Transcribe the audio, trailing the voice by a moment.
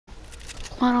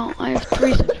I don't. I have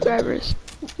 3 subscribers.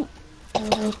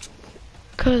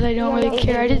 Cause I don't really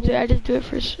care. I just do it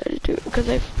for. I just do it because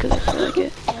I feel like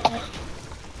it.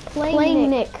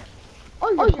 Playing Nick.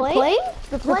 Oh, you're playing?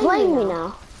 You're playing me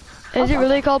now. Is it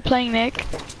really called playing Nick?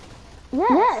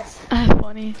 Yes. That's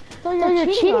funny. So you're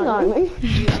cheating on me.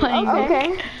 Playing Nick.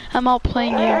 Okay. I'm all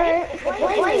playing you.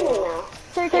 Playing me now.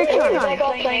 So you're cheating on me.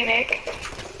 Playing Nick.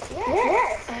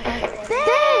 Yes.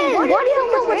 Dang! Why do you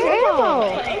have so much ammo?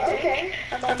 Okay.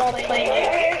 I'm all playing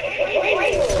Nick.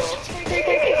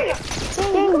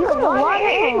 Dang, you got a lot of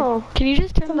ammo. Can you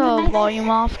just turn the volume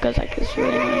off? Cause like it's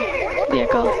really annoying. The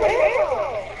echo.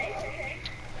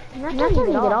 I'm not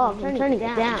turning it off. I'm turning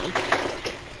it down.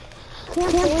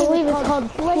 Can't believe it's called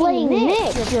playing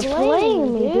Nick. You're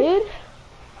playing me, dude.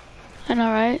 I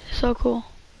know, right? So cool.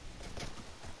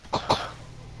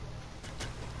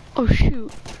 Oh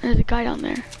shoot! There's a guy down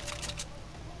there.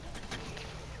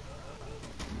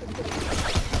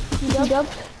 Yup.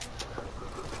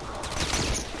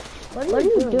 What are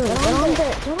you doing?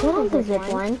 Get on the zip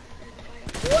line.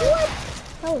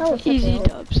 What? Easy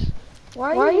dubs.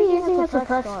 Why are you using a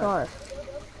suppressed scar?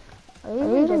 Are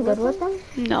you even good with them?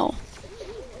 No.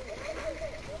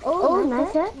 Oh,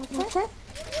 nice hit.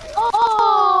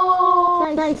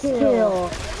 Oh, nice kill.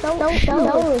 That was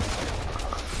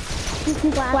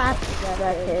clap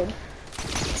that kid.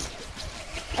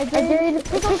 I dare you to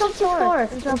pick up the sword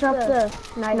and drop the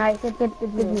nice. Good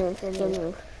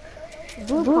move.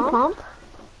 Blue pump?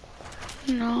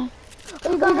 No.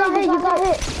 Oh, you got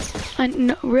hit.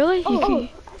 No, really? Oh.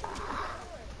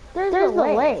 There's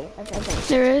no way. I think.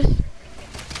 There is.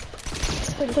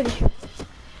 Pretty sure.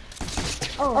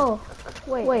 Oh.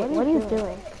 Wait, what are you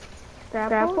doing?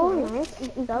 Grapple? Nice.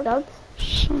 Dubs?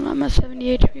 So I'm at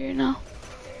 70 HP right now.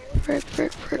 Frick.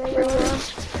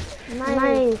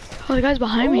 Nice. Oh, the guy's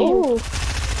behind me. Ooh.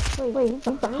 Wait, he's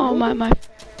behind Oh, me? my.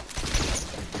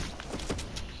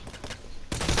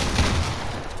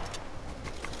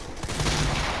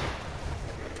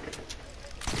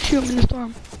 Shoot him in the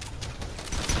storm.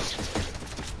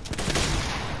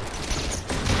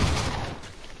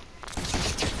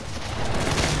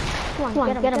 Come on,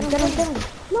 get him.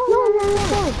 No.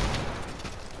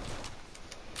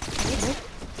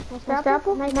 Nice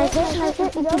grapple. Nice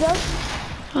hit. You go.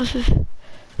 Oh, this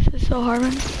is so hard,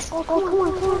 man. Oh, come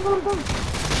on.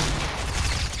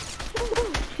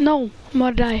 No, I'm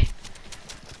gonna die.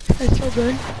 That's so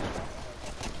good.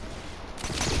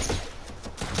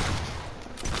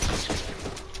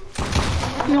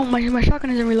 No, my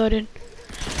shotgun isn't reloaded.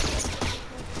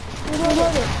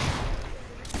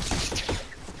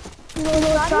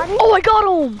 Oh, I got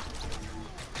him!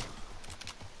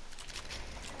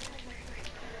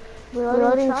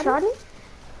 Reloading shotty?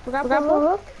 Grapple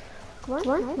hook? Come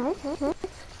on. Nice.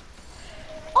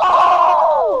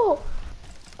 Oh!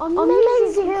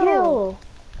 Amazing kill!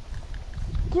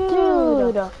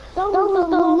 Dude, that was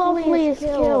the loveliest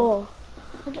kill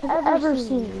I've ever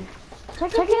seen.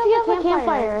 Check if you have a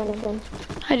campfire or anything.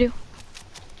 I do.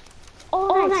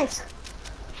 Oh, nice.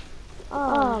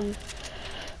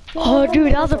 Oh,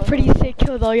 dude, that was a pretty sick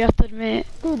kill, though, you have to admit.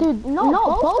 Dude,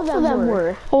 no, both of them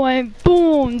were. Oh, and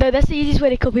boom! That's the easiest way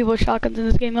to kill people with shotguns in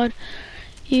this game mode.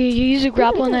 You use a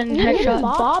grapple and then headshot.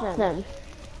 Bop them.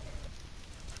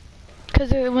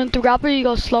 Because when through grapple, you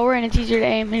go slower and it's easier to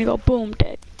aim, and you go boom,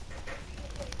 dead.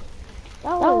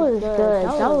 That was good.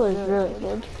 That was really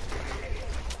good.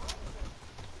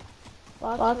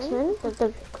 Boxman,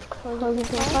 the closing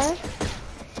campfire.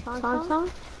 Song.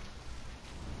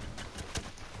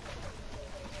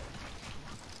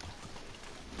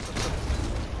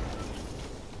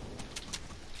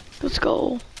 Let's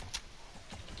go.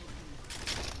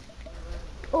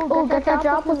 Oh, get that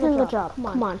drop within the drop.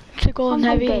 Come on. It's a golden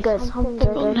heavy. Good.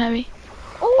 Golden heavy.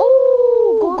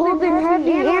 Oh, golden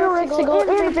heavy, anorexical,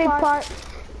 and a big part.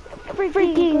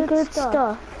 Freaking good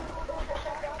stuff.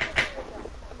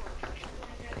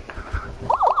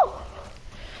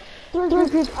 Those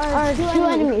are two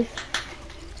enemies.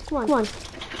 Come on.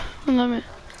 Oh my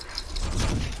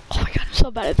god, I'm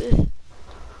so bad at this.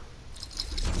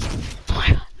 Oh my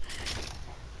god.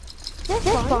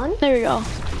 That's fun. There we go.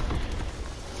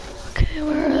 Okay,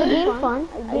 where are they? Fun.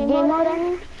 Game mode, I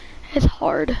mean? It's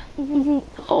hard.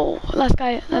 Oh, last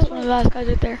guy. That's one of the last guys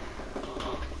right there.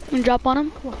 You can drop on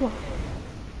him? Come on.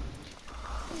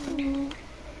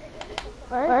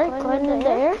 Alright, go ahead in the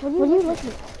air. What are you looking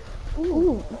at?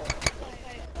 Ooh.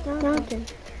 Downton.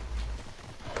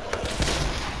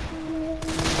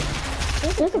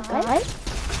 There's a guy?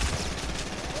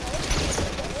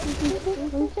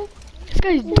 This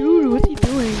guy's dude, what's he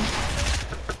doing?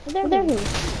 There he is.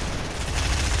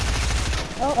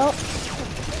 Oh.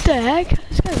 the heck?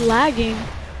 This guy's lagging.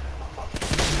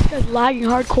 This guy's lagging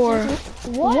hardcore.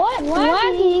 What?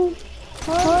 Lagging?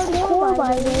 Hardcore,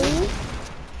 by the way.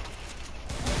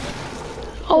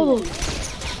 Oh.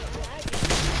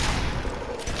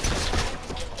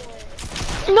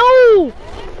 No!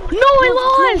 No, I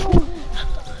lost!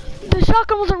 The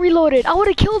shotgun wasn't reloaded. I would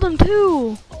have killed him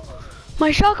too.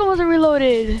 My shotgun wasn't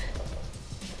reloaded.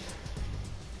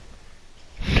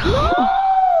 No!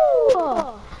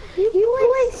 You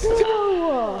played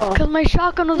so. Because my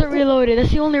shotgun wasn't reloaded.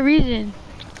 That's the only reason.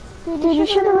 Dude, you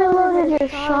should have reloaded your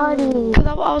shotty. Because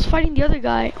I was fighting the other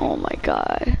guy. Oh my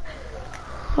god.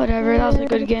 Whatever, that was a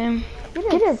good game. You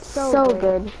did so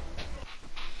good.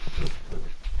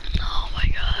 Oh my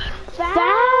god.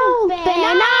 Foul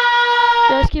fan.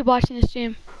 Yeah, let's keep watching this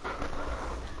stream.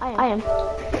 I am.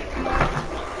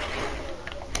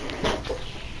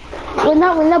 Win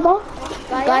that ball.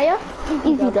 Gaia.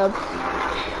 Easy dub.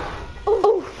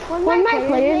 One my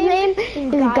player's name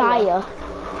is Gaia.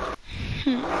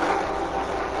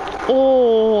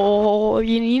 Oh,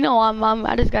 you know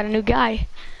I just got a new guy.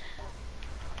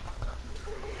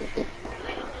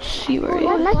 Let's see where he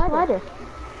is. Nice slider.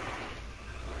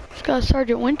 It's got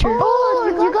Sergeant Winter. Oh,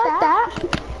 you got that?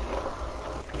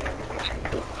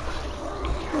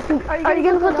 Are you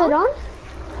gonna put that on?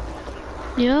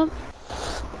 Yep.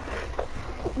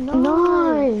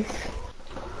 Nice.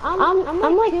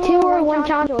 I'm like 2 or 1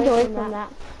 challenge away from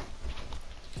that.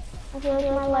 I feel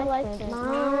like my life is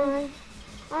mine.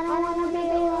 I don't wanna be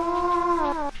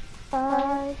alive.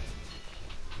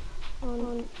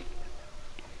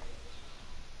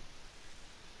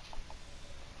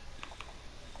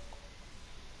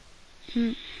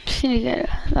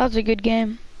 That was a good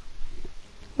game.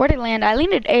 Where did it land? I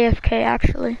landed AFK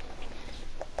actually.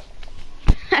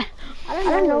 I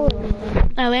don't know.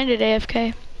 I landed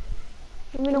AFK.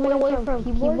 You mean away from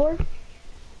keyboard?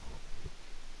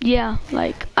 Yeah,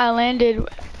 like I landed.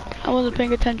 I wasn't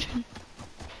paying attention.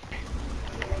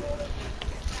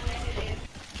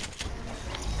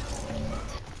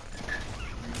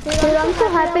 Dude, I'm so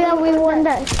happy that we won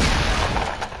that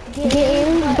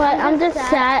game, but I'm just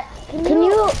sad. Can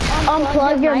you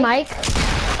unplug your mic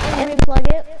and plug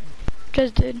it?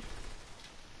 Just did.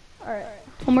 Alright.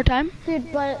 One more time.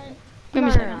 Dude, but... Give me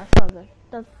a second.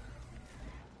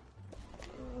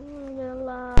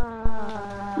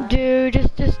 Dude,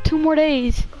 just 2 more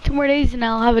days. 2 more days and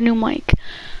I'll have a new mic.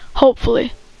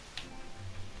 Hopefully.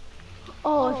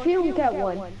 Oh, if you don't get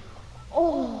one.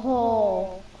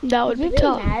 Oh. That would be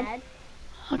tough. Mad?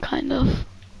 Kind of.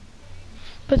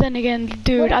 But then again,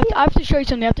 dude, I have to show you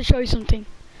something. I have to show you something.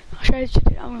 I'll show you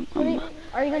something.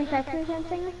 Are you gonna text me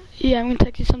something? Yeah, I'm gonna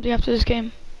text you something after this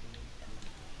game.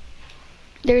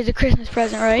 There's a Christmas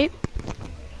present, right?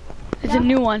 It's a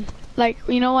new one. Like,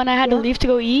 you know when I had to leave to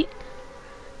go eat?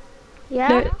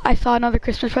 Yeah. I saw another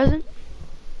Christmas present.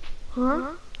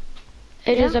 Huh?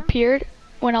 It just appeared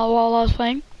while I was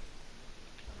playing.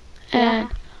 And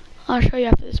I'll show you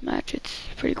after this match. It's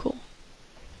pretty cool.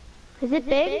 Is it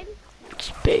big?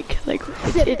 It's big. Like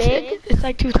big? It's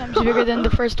like 2 times bigger than the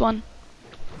first one.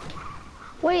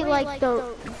 Wait, like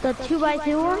the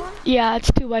 2x2 one? Yeah,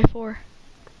 it's 2x4.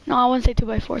 No, I wouldn't say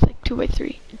 2x4. It's like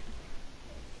 2x3.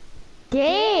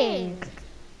 Dang.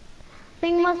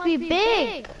 Thing must be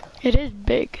big. It is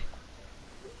big.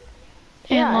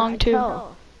 And long too.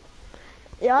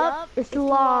 Yup, it's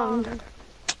long.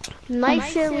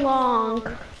 Nice and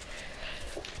long.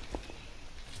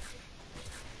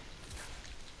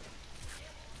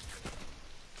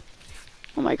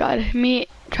 Oh my god, me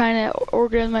trying to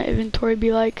organize my inventory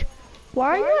be like, why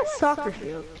are you at soccer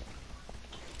field?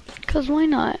 Cause why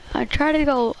not? I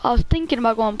was thinking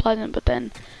about going Pleasant, but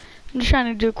then I'm just trying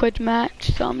to do a quick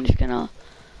match, so I'm just gonna...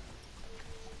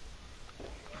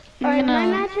 Alright, my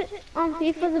match on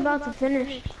FIFA is about to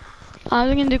finish. I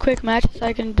was gonna do a quick match so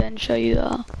I can then show you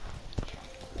the...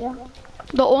 Yeah.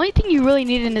 The only thing you really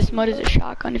need in this mode is a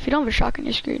shotgun. If you don't have a shotgun,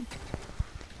 you're screwed.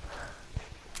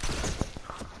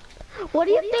 What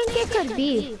do you think it could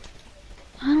be?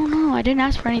 I don't know. I didn't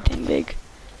ask for anything big.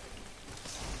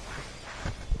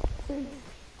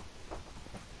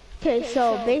 Okay,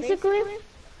 so basically,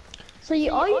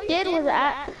 all you did was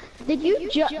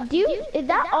is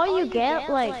that all you get?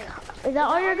 Like, is that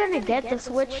all you're gonna get? The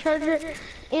Switch charger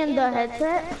and the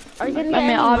headset? Are you gonna get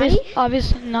any money?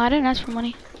 Obviously, no, I didn't ask for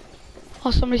money. Oh,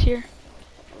 somebody's here.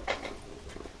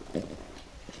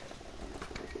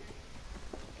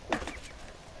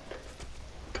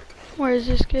 Where is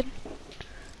this kid?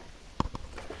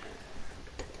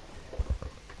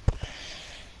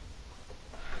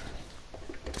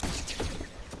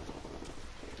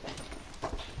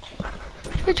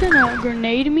 You're trying to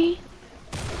grenade me?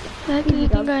 The heck do you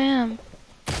think I am?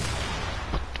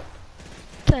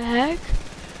 What the heck?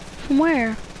 From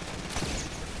where?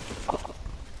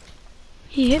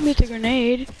 He hit me with a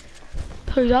grenade.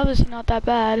 So he's obviously not that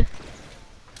bad.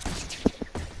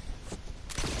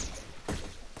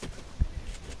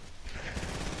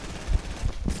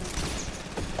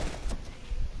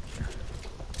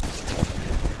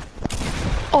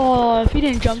 Oh, if he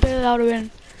didn't jump there, that would have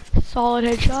been a solid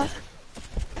headshot.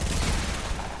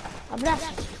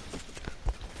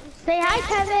 Say hi,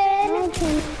 Kevin.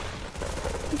 Okay.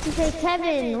 You say,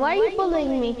 Kevin, why are you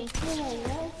bullying me?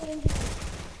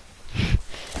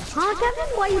 Huh, Kevin?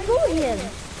 Why are you bullying him?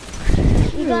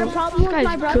 You got a problem with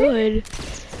my brother? Good.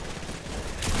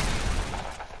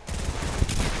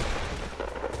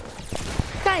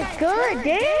 This guy's good,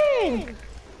 dang.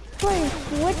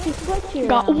 Switchy.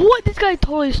 God, what? This guy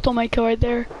totally stole my kill right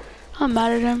there. I'm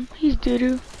mad at him. He's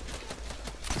doo-doo.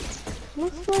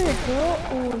 What's for the kill?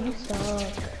 Oh, you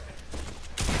suck.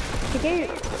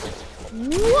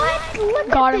 What? Look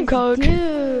Got at him, this coach.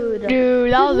 Dude,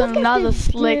 Dude, that was a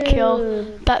slick kill.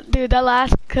 dude. That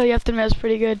last kill you have to admit was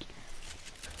pretty good.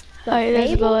 Alright,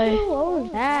 there's Belay. What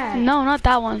was that? No, not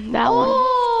that one. That one.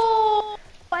 Oh!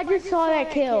 I just saw that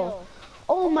kill.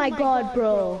 Oh my god,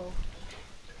 bro.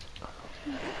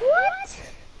 What?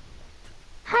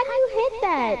 How do you hit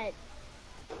that?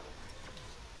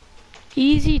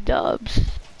 Easy dubs.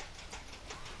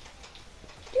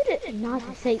 You did not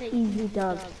say easy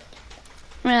dubs.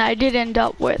 Man, I did end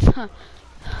up with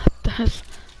this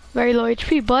very low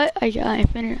HP, but I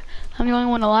finished. I'm the only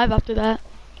one alive after that.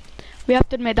 We have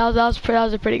to admit that was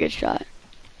a pretty good shot.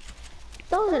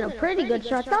 That wasn't a pretty good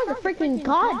shot. That was a freaking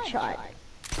god shot.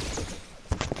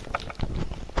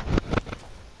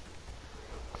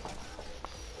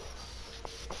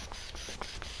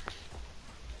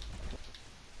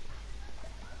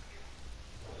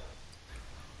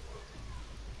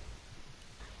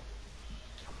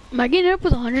 Am I getting up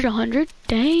with 100?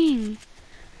 Dang.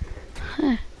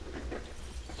 Huh.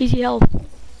 Easy health.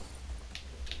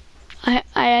 I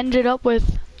ended up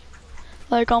with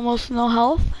like almost no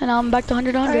health, and now I'm back to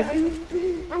 100.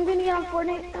 I'm gonna get on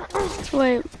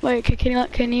Fortnite. Wait.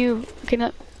 Can you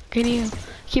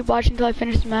keep watching until I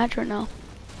finish the match or no?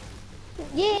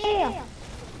 Yeah.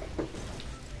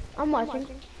 I'm watching.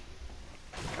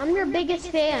 I'm your biggest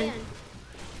fan.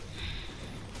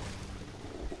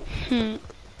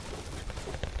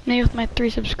 Me with my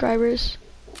 3 subscribers.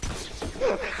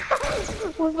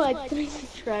 With my 3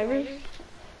 subscribers?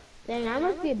 Dang, I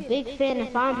must be a big fan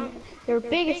if I'm your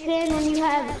biggest fan when you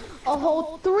have a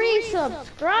whole 3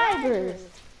 subscribers.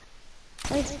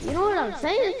 Like, you know what I'm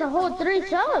saying? It's a whole 3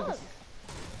 subs.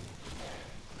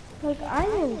 Like, I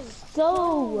am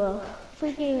so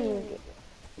freaking...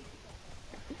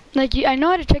 Like, I know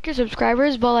how to check your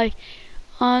subscribers, but like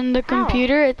on the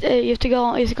computer, you have to go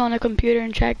on the computer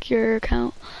and check your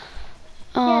account.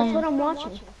 Yeah, that's what I'm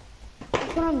watching.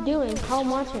 That's what I'm doing. How I'm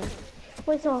watching.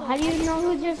 Wait, so how do you know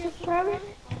who's your subscriber?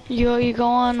 You go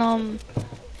on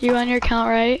you on your account,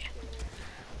 right?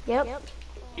 Yep.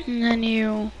 And then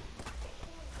you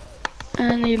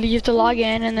have to log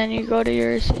in, and then you go to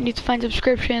yours. You need to find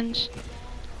subscriptions.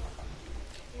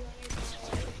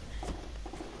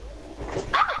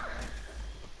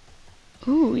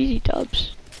 Ooh, easy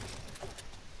dubs.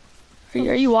 Are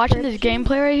you watching this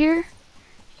gameplay right here?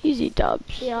 Easy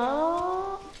dubs.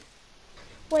 Yeah.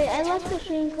 Wait, I left the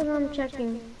stream because I'm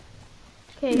checking.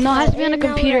 Okay. No, it has to be on a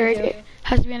computer. It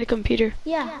has to be on a computer.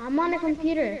 Yeah, I'm on a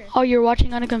computer. Oh, you're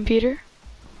watching on a computer?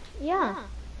 Yeah.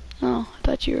 Oh, I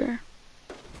thought you were.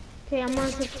 Okay, I'm on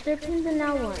subscriptions, and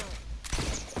now what?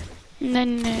 And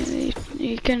then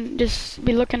you can just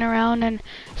be looking around, and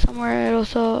somewhere it'll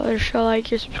show like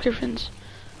your subscriptions.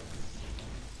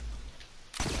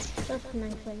 That's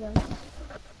nice, I guess.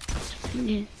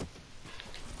 Yeah.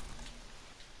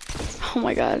 Oh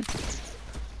my god.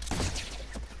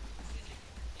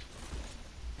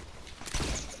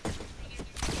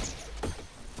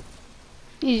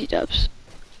 Easy dubs.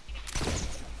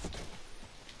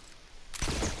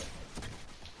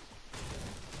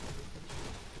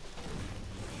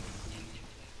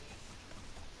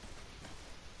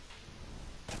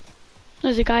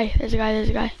 There's a guy. There's a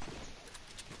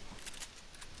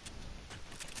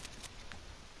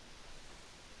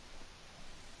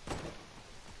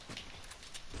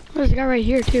guy right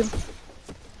here too.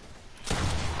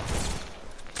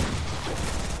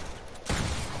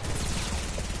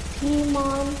 Team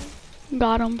on.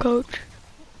 Got him, coach.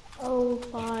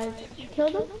 05. You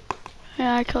killed him?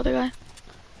 Yeah, I killed the guy.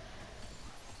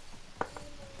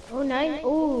 Oh, nice.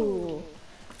 Ooh.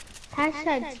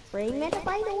 Hashtag spray meta,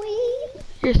 by the way.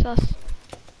 You're sus.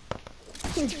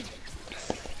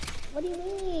 What do you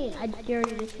mean? I dare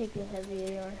you to take the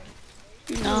heavy AR.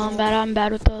 No, I'm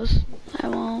bad with those. I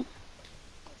won't.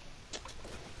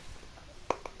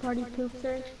 Party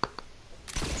poopster.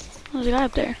 There's a guy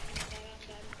up there.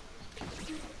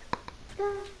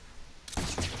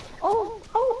 Oh,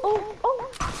 oh, oh,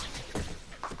 oh.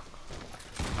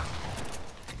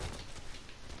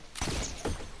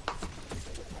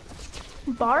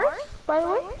 Bars, by the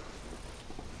way?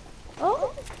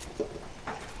 Oh.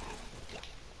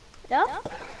 Yep.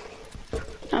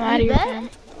 I'm out of here, fam.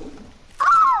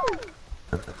 Oh!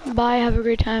 Bye, have a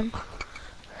great time.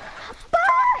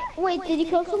 Bye! Wait, did you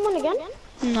kill someone again?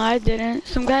 No, I didn't.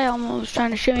 Some guy almost was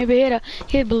trying to shoot me, but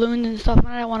he had balloons and stuff, and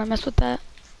I didn't want to mess with that.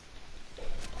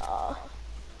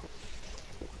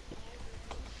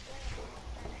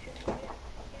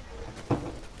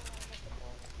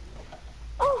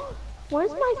 Oh,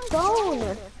 where's my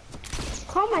phone?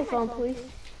 Call my phone, please.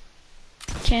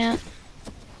 Can't.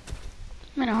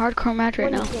 I'm in a hardcore match right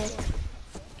now.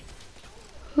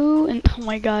 Who? And oh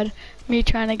my god, me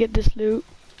trying to get this loot.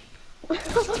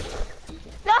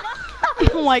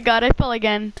 Oh my god, I fell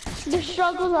again. The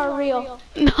struggles are real.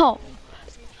 No.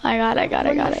 I got it.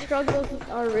 The struggles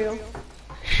are real.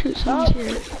 Shoot, someone's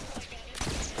here.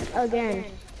 Again.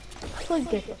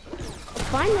 Click it.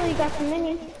 Finally got some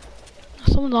minions.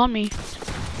 Someone's on me.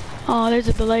 Oh, there's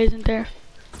a delay, isn't there?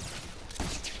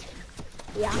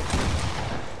 Yeah.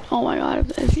 Oh my god,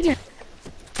 if you didn't.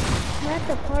 That's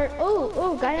the part.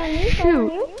 Oh, guy on you.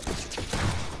 Shoot.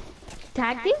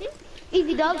 Tagged him?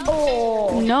 Easy dub.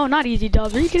 Oh. No, not easy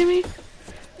dubs. Are you kidding me?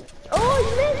 Oh,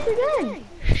 you missed again.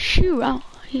 Shoot,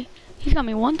 he's got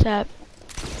me one tap.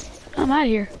 I'm out of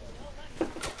here.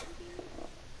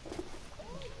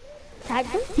 Tagged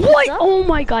him? What? Oh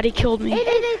my god, he killed me.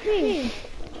 8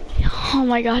 Oh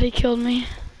my god, he killed me.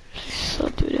 So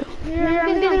doo-doo. You're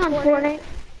on Fortnite.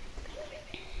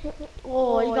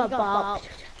 Oh, you got bopped.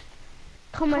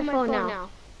 Call my phone now.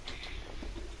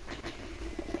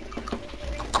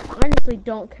 Honestly,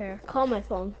 don't care. Call my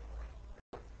phone.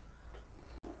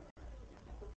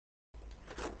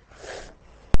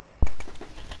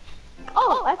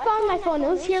 Oh, I found my phone. It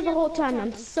was here the whole time.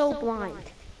 I'm so blind.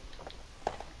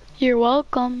 You're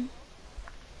welcome.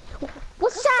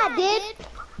 What's that, dude?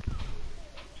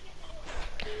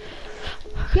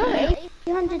 You have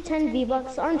 810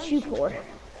 V-Bucks, aren't you poor?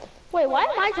 Wait, why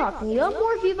am I talking? You have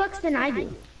more V-Bucks than I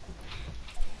do.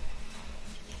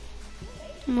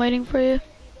 I'm waiting for you.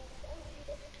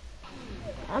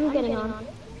 I'm getting on.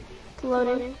 It's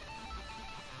loading.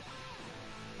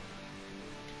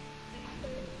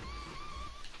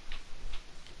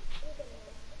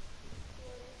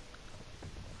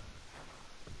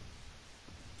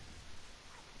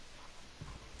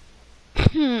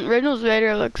 Reynolds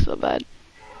Raider looks so bad.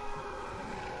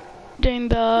 Doing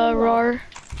the roar.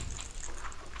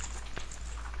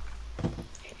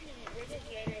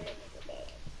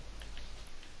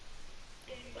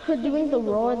 Doing the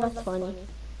roar, that's funny.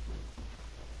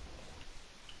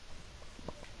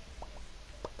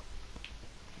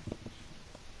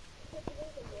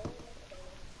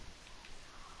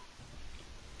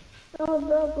 Oh,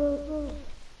 bro.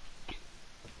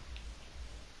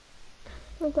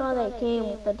 Look how they came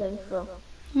with the dice roll.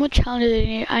 What challenge do I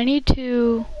need? I need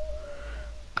to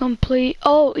complete.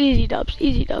 Oh, easy dubs.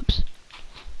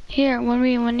 Here,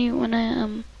 when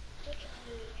I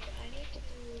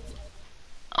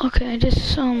Okay,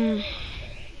 just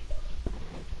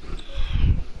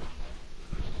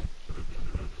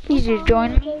easy to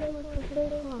join me.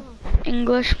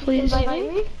 English, please.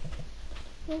 You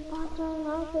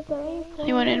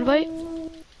You want to invite?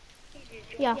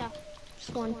 Yeah,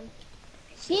 just one.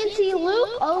 CNC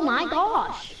Luke? Oh my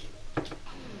gosh.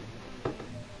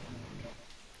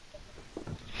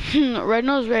 Red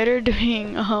Nose Raider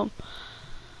doing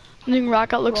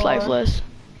Rocket looks lifeless.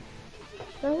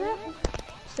 Does it?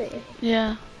 See.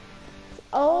 Yeah.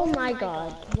 Oh my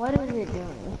god. What is it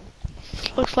doing?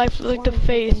 Looks lifeless, like the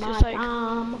face, just like.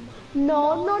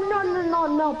 No.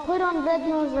 Put on Red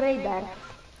Nose Radar.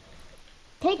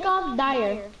 Take off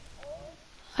Dire.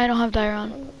 I don't have Dire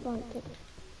on.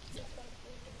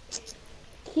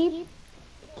 Keep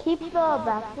the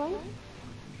back one.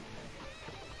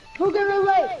 Who can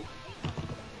relate?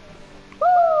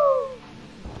 Woo!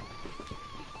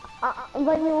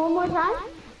 Invite me one more time.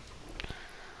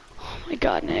 Oh my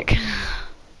god, Nick.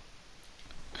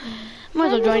 Might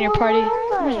as well join your party.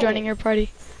 I'm just joining your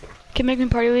party. Can you make me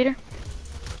party leader?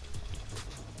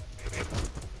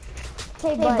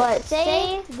 Okay, but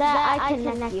say that I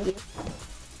connect you.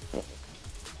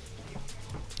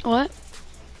 What?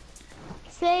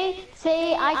 Say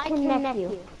I connect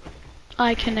you.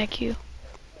 I connect you.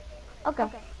 Okay.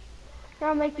 Here,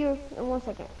 I'll make you in 1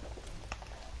 second.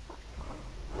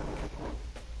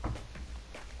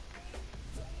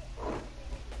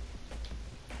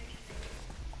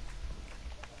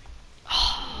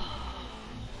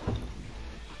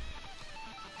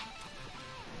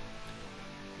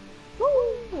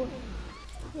 Woo!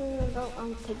 Here we go.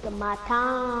 I'm taking my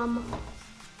time.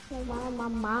 My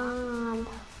mind.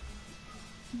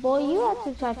 Boy, you have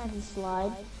to try to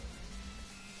slide.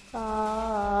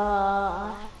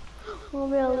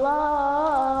 Real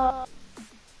love.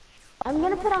 I'm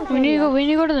gonna put on We need to camera. go. We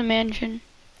need to go to the mansion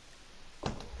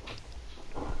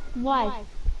Why?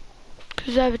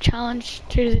 because I have a challenge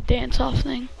to do the dance-off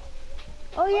thing.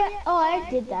 Oh yeah. Oh, I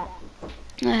did that.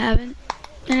 I haven't,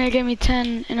 and it gave me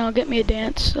 10, and it'll get me a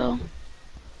dance. So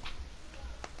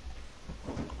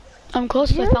I'm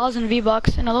close to 1,000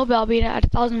 V-bucks. In a little bit, I'll be at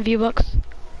 1,000 V-bucks.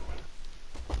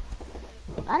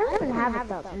 I don't even have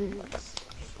 1,000.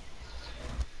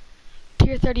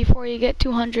 Tier 34, you get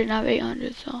 200, and I have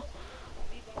 800. So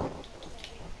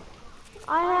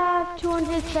I have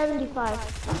 275.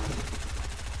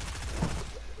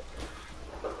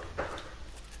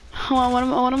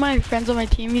 one of my friends on my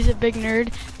team, he's a big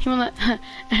nerd. He went like,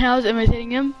 and I was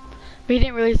imitating him, but he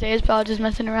didn't really say it. But I was just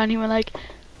messing around. He went like,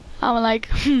 I went like,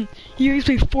 you guys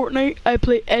play Fortnite? I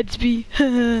play Edsby.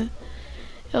 It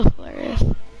was hilarious.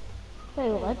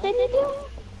 Wait, what did you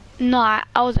do? No, I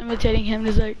was imitating him.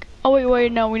 He's like, oh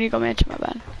wait, no, we need to go mansion. My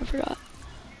bad, I forgot.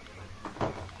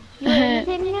 You were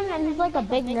imitating him and he's like a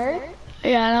big nerd?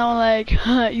 Yeah, and I'm like,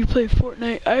 you play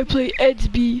Fortnite? I play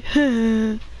Edsby.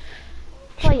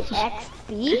 Play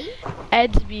XP?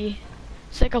 Edsby.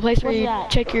 It's like a place where What's you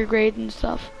that? check your grades and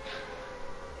stuff.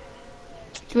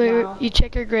 Where Wow. you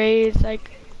check your grades, like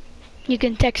you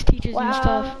can text teachers and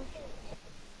stuff.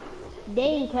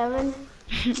 Dang, Kevin.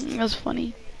 It was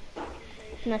funny.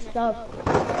 It's messed up.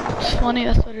 It's funny,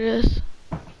 that's what it is.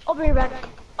 I'll be right back.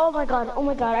 Oh my god,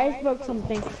 I just broke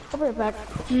something. I'll be right back.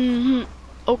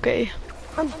 Okay.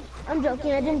 I'm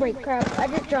joking, I didn't break crap. I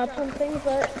just dropped something,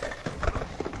 but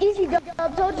easy dubs,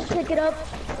 I'll just pick it up.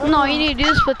 No, you need to do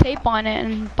this with tape on it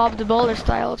and Bob the Builder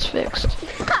style, it's fixed.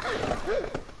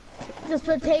 Just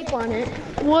put tape on it.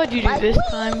 What'd you do this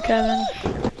time, Kevin?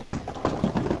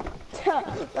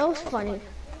 That was funny.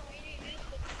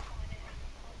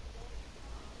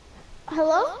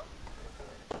 Hello?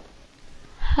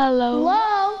 Hello?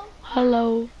 Hello?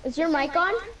 Hello? Is your mic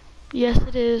on? Yes,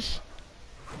 it is.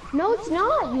 No, it's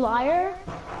not, you liar.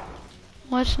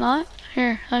 Well, it's not?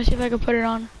 Here, let's see if I can put it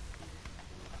on.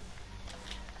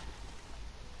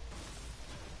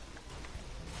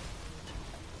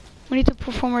 We need to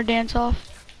perform our dance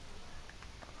off.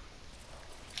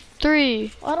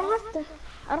 3. I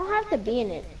don't have to be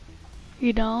in it.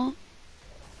 You don't?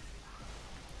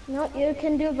 No, you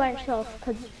can do it by yourself,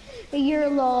 because you're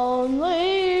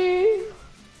lonely.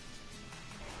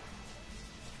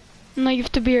 No, you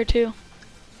have to be here too.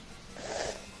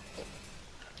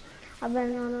 I've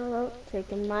been on a road,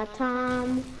 taking my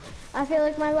time. I feel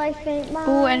like my life ain't mine.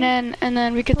 Ooh, and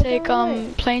then we could But take don't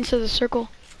worry. planes to the circle.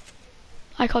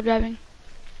 I call driving.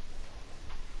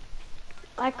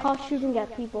 I call shooting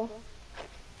at people.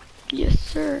 Yes,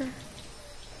 sir.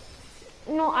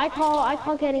 No, I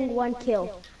call getting 1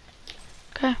 kill.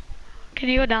 Okay. Can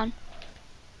you go down?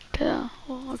 To the,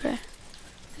 oh, okay.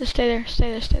 Just stay there,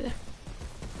 stay there, stay there.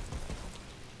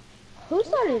 Who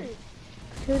started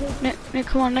shooting? Nick,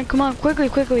 come on, quickly,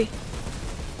 quickly.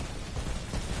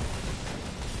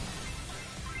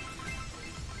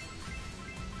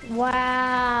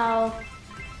 Wow.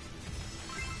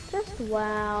 Just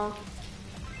wow.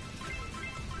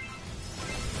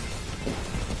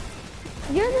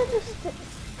 You're the just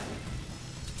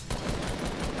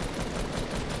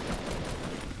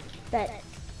that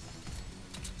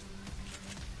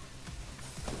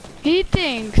He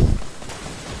thinks.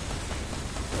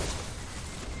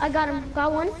 I got him.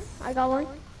 Got one. I got one.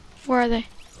 Where are they?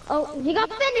 Oh, he got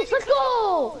finished. Let's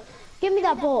go. Give me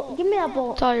that bolt. Give me that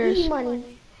bolt. It's all yours. Easy money.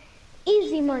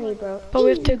 Easy money, bro. But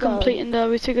we have to Easy dub. complete and we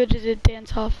have to go to the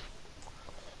dance off.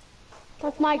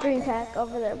 That's my green pack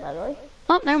over there, by the way.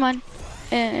 Oh, never mind.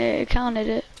 It counted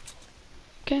it.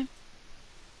 Okay.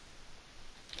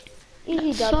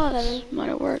 Easy That dub, sucks, Kevin. but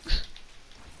it works.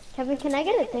 Kevin, can I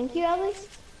get a thank you at least?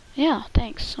 Yeah,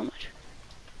 thanks so much.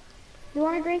 You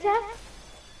want a green pack?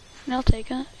 I'll take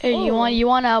it. Hey, Oh. you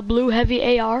want a blue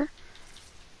heavy AR?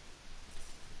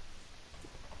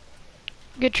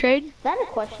 Good trade? Is that a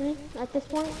question at this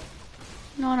point?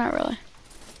 No, not really.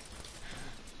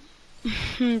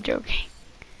 I'm joking.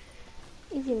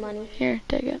 Easy money. Here,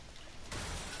 take it.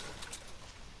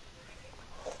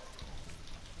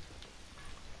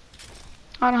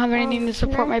 I don't have anything to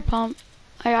support my pump.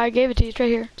 I gave it to you. It's right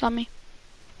here. It's on me.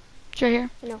 It's right here.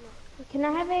 No. Can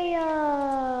I have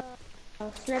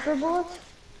a sniper bullet?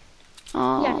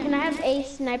 Yeah, can I have a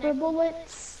sniper bullet?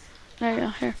 There you go.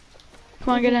 Here.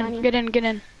 Come on, get in. Get in. Get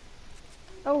in.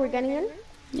 Oh, we're getting in?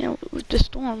 Yeah, with the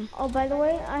storm. Oh, by the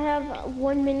way, I have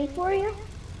one mini for you.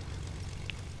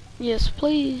 Yes,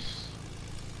 please.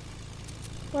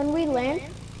 When we land,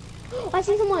 I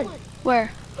see someone.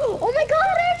 Where? Oh my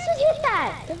god, I actually hit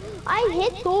that. I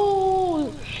hit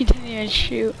those. He didn't even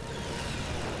shoot.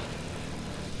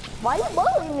 Why are you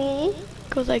bullying me?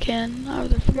 Because I can. I have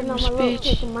the freedom of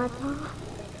speech.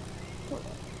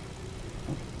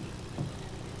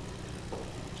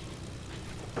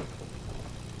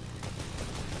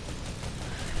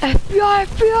 FBI,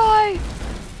 FBI!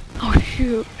 Oh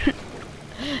shoot.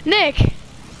 Nick!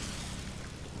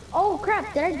 Oh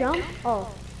crap, did I jump?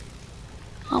 Oh.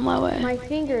 On my way. My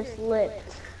finger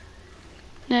slipped.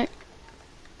 Nick.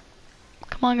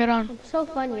 Come on, get on. I'm so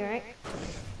funny, right?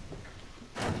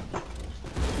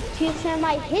 TSM,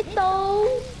 I hit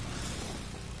those.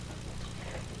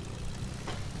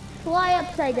 Fly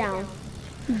upside down.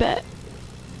 Bet.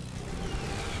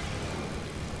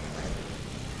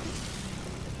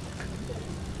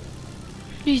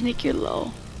 Please, Nick, you're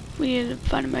low. We need to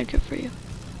find a medkit for you.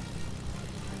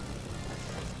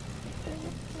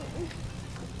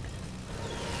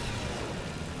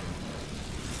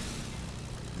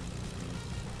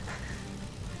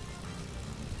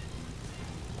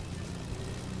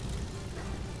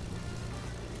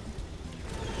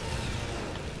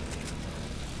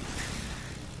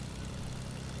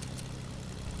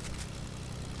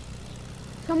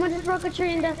 Someone just broke a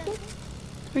tree in Dusty.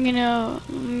 I'm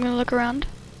gonna look around.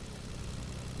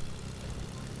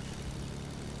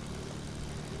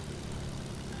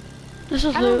 This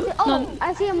is loot. Oh,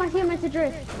 I see him, it's a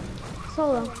drift.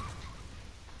 Solo.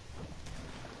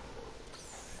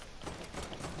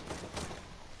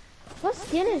 What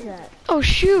skin is that? Oh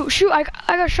shoot, I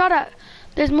got shot at.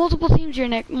 There's multiple teams here,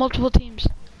 Nick. Multiple teams.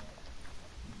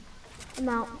 I'm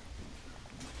out.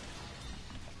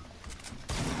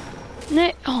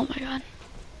 Nick, oh my god.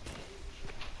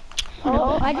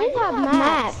 Oh, I didn't have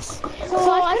mats.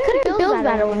 So I couldn't build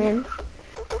better with him.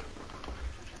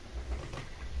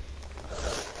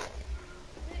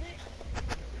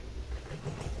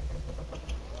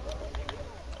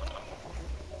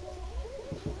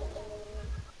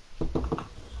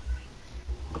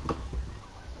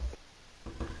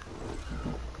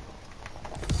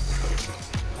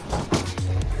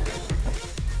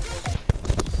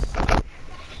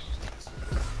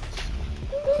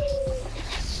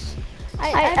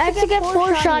 I have to get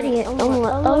 4 shotty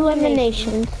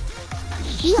elimination.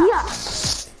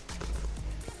 Yes!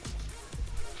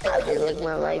 I feel like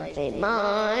my life ain't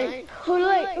mine.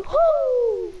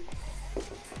 Whoo!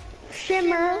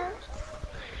 Shimmer.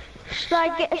 Should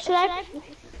I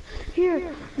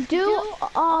here, do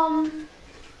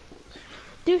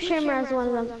Shimmer as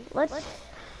one of them. Let's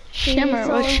Shimmer,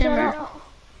 what's Shimmer?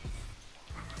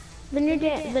 The new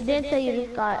dance, the dance that you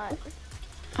just got.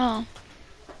 Oh.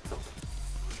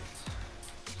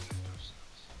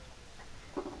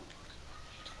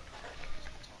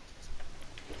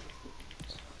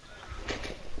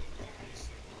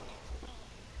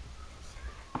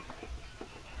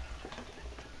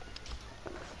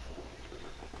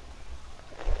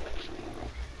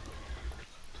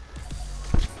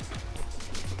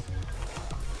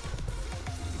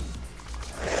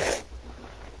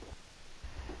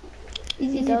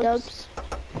 Easy dubs.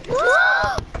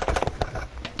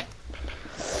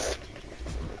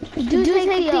 Do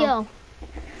take Theo.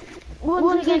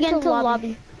 Once we get into the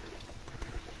lobby.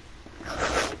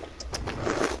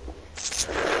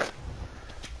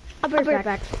 I'll be right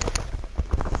back.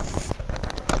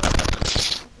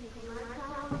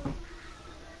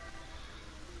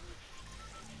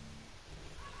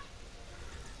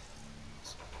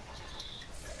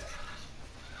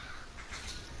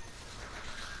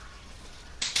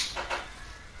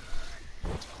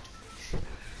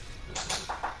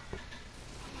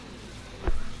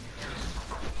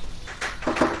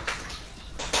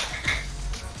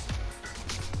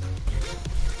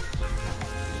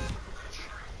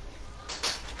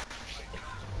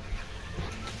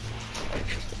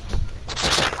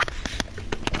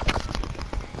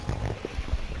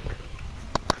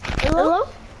 Hello?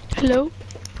 Hello?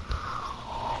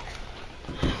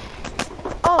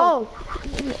 Oh!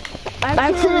 I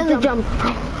accidentally jumped.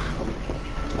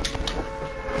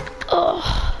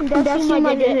 Oh. That's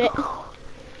my did it.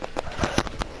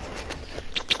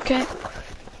 Okay.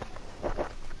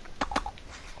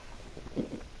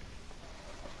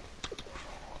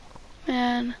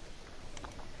 Man.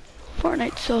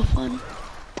 Fortnite's so fun.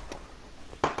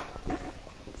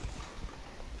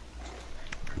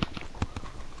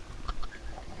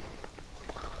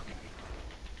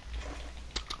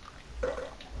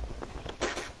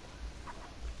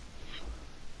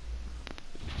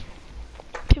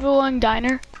 People going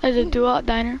diner? There's a duo out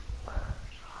diner.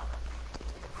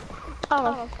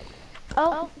 Oh.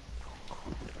 Oh.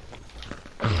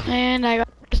 And I got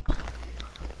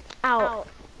Out.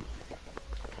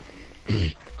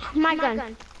 My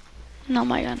gun. no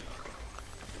my gun.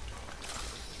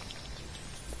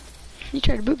 You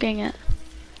tried to boot gang it.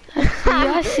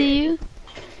 I see you.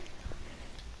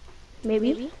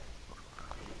 Maybe.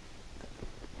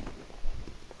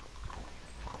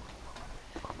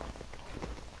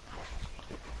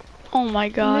 Oh my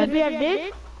god. Maybe I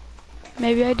did.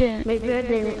 Maybe I didn't. Maybe I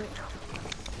didn't.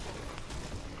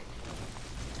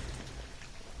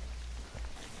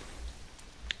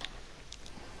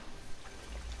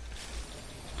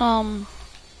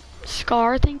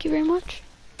 Scar, thank you very much.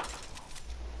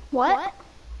 What?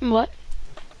 What?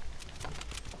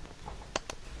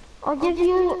 I'll give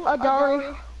you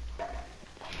 $1.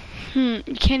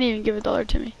 You can't even give $1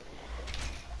 to me.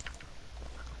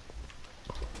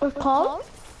 It's called?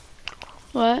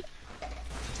 What?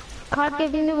 Card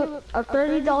giving you a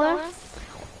 $30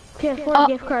 PS4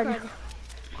 gift card.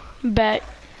 Bet.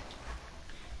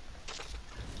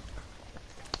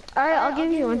 Alright, I'll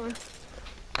give you one.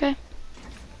 Okay.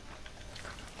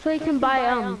 So you can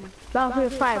buy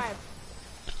Battlefield 5.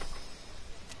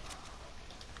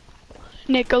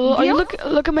 Nick,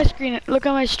 look at my screen. Look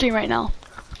at my stream right now.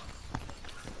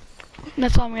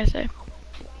 That's all I'm gonna say.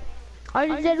 All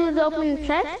you did was open the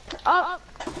chest. Oh,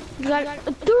 you got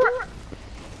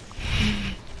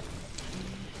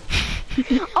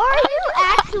Are you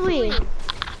actually?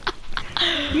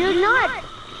 You're not.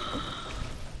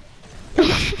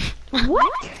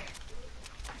 What?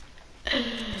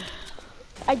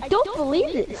 I don't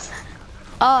believe this.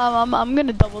 I'm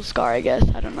gonna double Scar, I guess.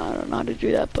 I don't know how to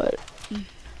do that, but.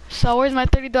 So where's my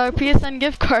 $30 PSN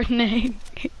gift card, Nick?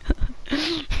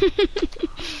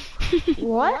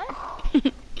 What?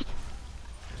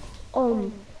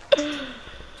 So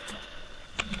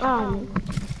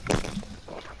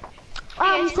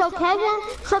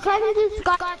Kevin just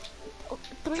got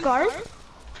 3 scars?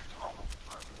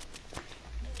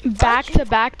 Back to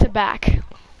back to back.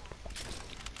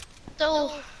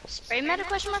 So, spray meta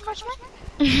question mark?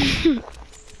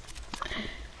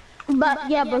 But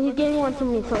yeah, but he gave one to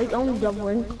me, so he's only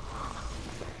doubling.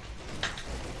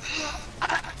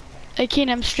 Hey Keen,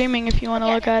 I'm streaming if you want to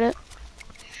look at it.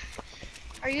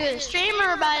 Are you a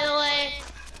streamer, by the way?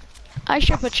 I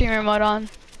should put streamer mode on.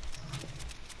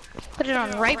 Put it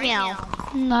on right now.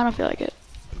 No, I don't feel like it.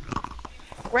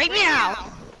 Right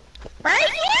now. Right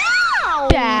now!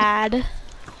 Dad,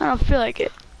 I don't feel like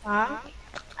it.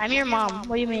 I'm your mom.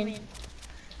 What do you mean?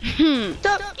 Hmm.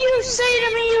 Don't you say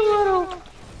to me, you little...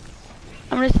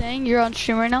 I'm just saying, you're on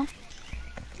stream right now.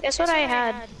 Guess what I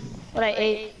had? What I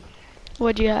ate?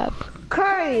 What'd you have?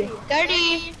 Curry.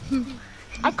 Dirty.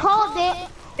 I called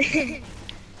it.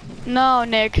 No,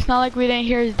 Nick, it's not like we didn't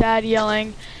hear his dad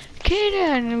yelling,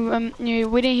 Keenan.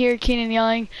 We didn't hear Keenan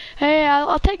yelling, hey,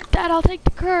 I'll take that, I'll take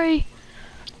the curry.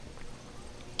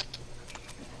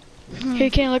 Hey,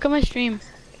 Keenan, look at my stream.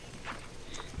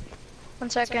 1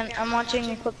 second, I'm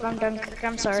watching a clip from Dunkirk,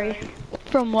 I'm sorry.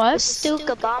 From what?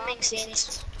 Stuka bombing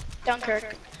scenes.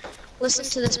 Dunkirk. Listen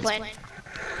to this plane.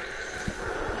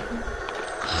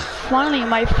 Finally,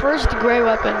 my first gray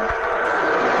weapon.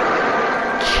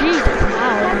 Jesus,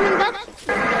 wow.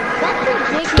 That's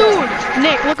ridiculous. Dude,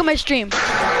 Nick, look at my stream.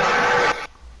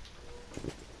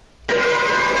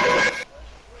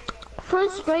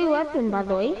 First gray weapon, by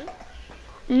the way.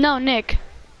 No, Nick.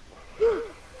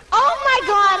 Oh my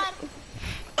god!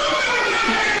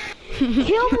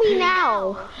 Kill me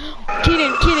now.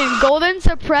 Keenan, golden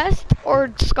suppressed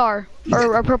or scar?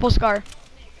 Or a purple scar?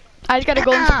 I just got a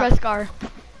golden suppressed scar.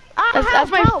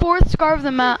 That's my 4th scar of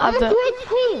the map. I'm a 2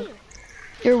 HP.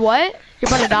 You're what? You're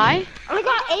about to die? I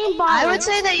got aimbot. I would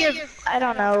say that you're, I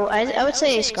don't know, I would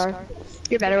say a Scar.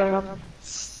 You're better with them.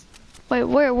 Wait,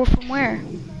 where? We're from where?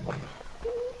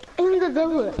 In the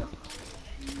desert.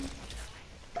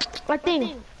 I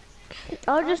think. I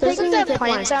was just Doesn't taking that the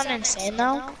plane plane. sound insane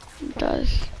though? It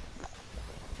does.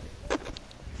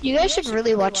 You guys should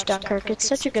really watch Dunkirk, it's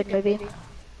such a good movie.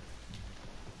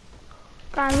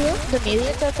 Got here. The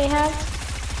music that they have.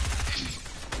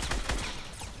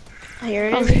 Here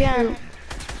it is Okay. again.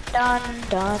 Dun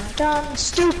dun dun.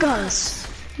 Stukas.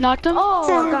 Knocked him?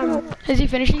 Oh, I got him. Is he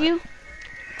finishing you?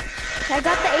 I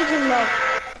got the Asian low.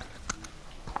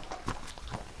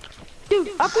 Dude,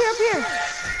 up here, up here.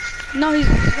 No, he's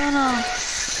gonna.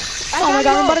 Oh my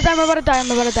god, I'm about to die, I'm about to die, I'm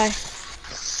about to die.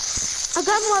 I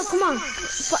got more, come on.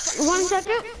 1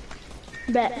 second.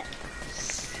 Bet.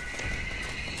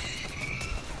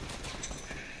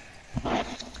 I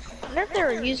wonder if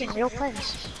they're using real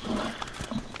planes.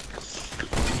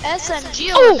 SMG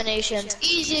eliminations,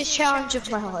 easiest challenge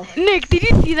of my life. Nick, did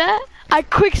you see that? I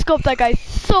quickscoped that guy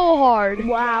so hard.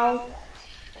 Wow.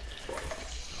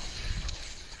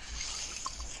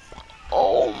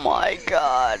 Oh my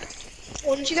god.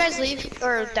 Wouldn't you guys leave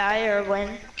or die or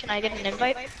win? Can I get an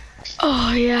invite?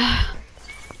 Oh yeah.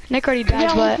 Nick already died,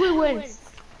 Yeah, but. we win.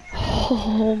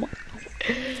 Oh my.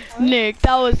 Nick,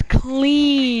 that was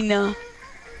clean.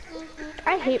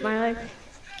 I hate my life.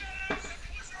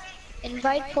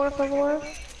 Invite, por favor.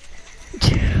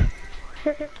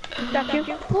 Got you.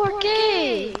 ¿Por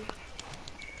qué?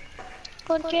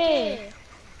 ¿Por qué?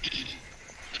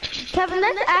 Kevin,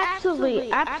 that's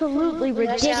absolutely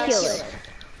ridiculous.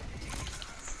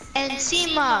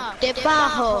 Encima,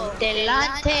 debajo,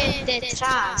 delante,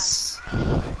 detrás.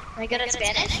 Am I good at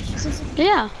Spanish?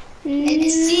 Yeah.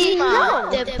 Encima,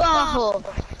 debajo,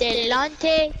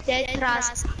 delante,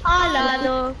 detrás, al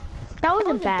lado. That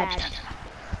wasn't bad.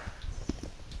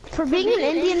 For being an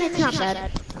Indian, it's not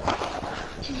bad.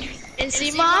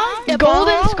 Encima, debajo,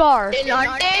 Golden scar.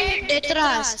 delante,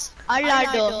 detrás, al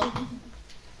lado.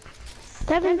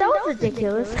 Kevin, that was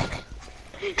ridiculous.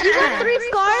 You got 3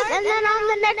 scars, and then on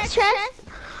the next chest,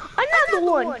 another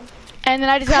one. And then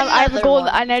I have a gold,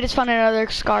 and I just found another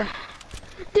scar.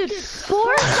 Dude, 4?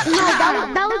 No,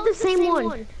 that was the same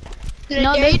one.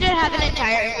 No, they didn't have an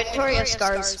entire inventory of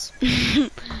scars.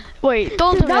 Wait,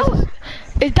 don't do that.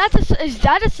 Is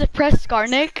that a suppressed scar,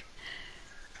 Nick?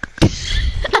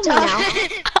 Tell me now.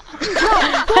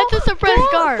 That's a suppressed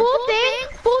scar. Full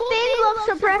thing loves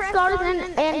suppressed scars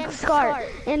and scars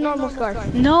and normal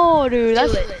scars. No, dude,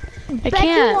 that's. I Bet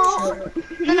can't. you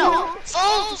won't. No,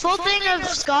 full thing of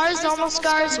scars, normal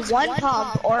scars, 1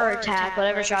 pump or attack,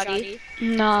 whatever shoddy,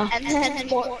 Nah, and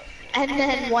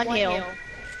then 1 heal.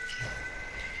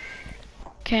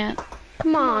 can't.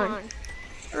 Come on.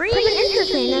 Kevin,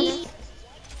 entertain us.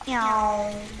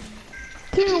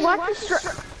 Kevin, watch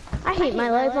the I hate my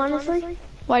life, honestly.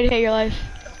 Why do you hate your life?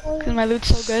 Because my loot's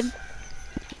so good.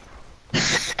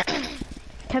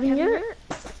 Kevin,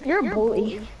 you're a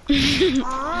bully.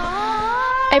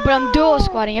 Hey, but I'm duo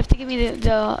squatting. You have to give me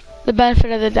the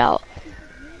benefit of the doubt.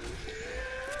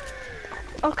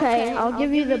 Okay, I'll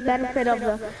give you the benefit of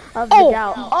the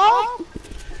doubt. Oh,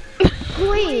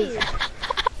 please,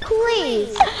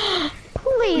 please.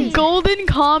 Golden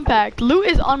compact. Loot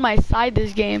is on my side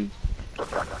this game.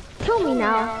 Kill me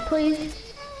now, please.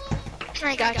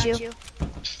 I got you.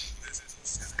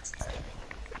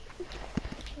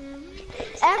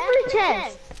 Every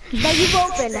chest that you've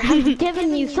opened has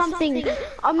given you something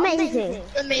amazing.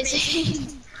 Amazing.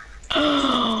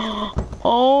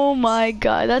 Oh my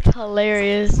god, that's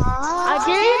hilarious. I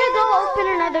dare you to go open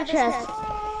another chest.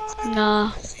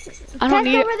 Nah, I don't Chest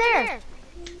need over it. there.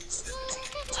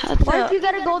 That's What if you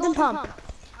get a golden pump?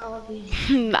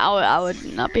 I would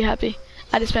not be happy.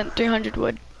 I just spent 300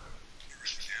 wood.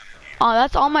 Oh,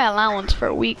 that's all my allowance for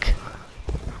a week.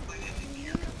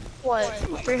 What?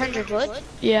 300 wood?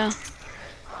 Yeah.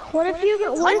 What if you get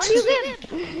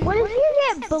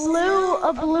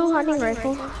a blue hunting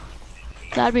rifle?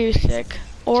 That'd be sick.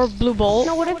 Or blue bolt.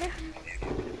 No, what if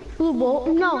blue bolt?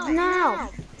 No.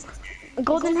 A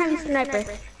golden heavy sniper.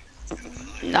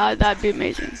 Nah, that'd be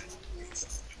amazing.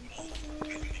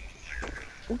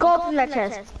 Go open that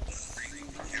chest.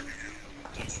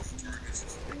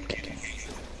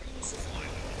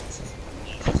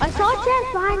 I saw a chest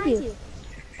behind you.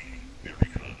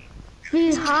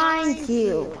 Behind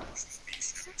you.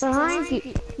 Behind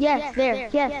you. Yes, there.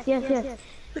 Yes.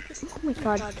 Oh my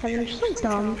god, Kevin, you're so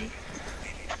dumb.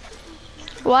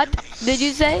 What did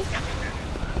you say?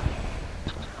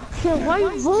 Kevin, why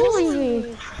are you bullying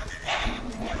me?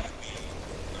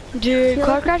 Dude, Feel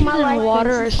car like crashes my in life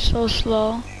water are is- so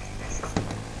slow.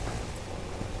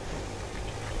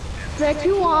 Bet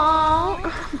you won't.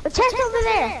 A chest over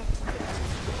there.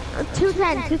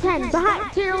 210.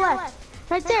 Behind, to your left.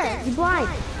 Right there. You blind.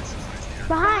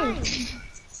 Behind.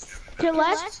 To your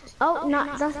left. Oh,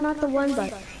 that's not the one,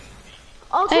 but.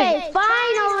 Okay, Hey.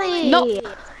 finally. No.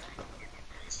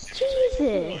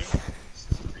 Jesus.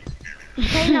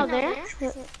 Okay, now there.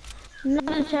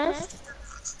 Another chest.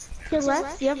 To your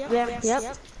left.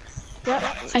 Yep.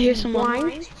 I hear someone.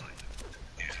 Blind.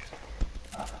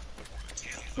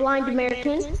 Blind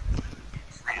American.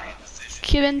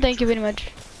 Cuban, thank you very much.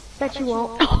 Bet you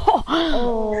won't.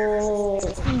 Oh.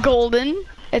 Golden.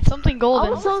 It's something I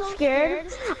golden. was so scared.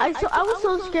 I was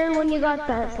so scared when you got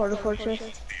that Portal Fortress.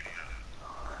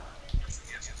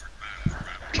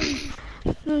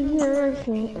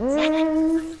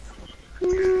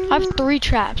 I have 3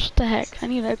 traps. What the heck? I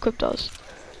need to equip those.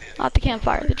 Not the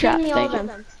campfire, the trap. Give me all Thank you.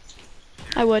 them.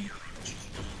 I would.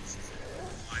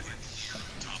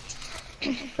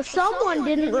 Someone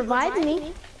didn't revive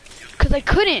me. Cause I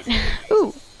couldn't.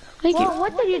 Ooh, thank you. Well,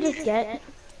 what did you just get?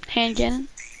 Hand cannon.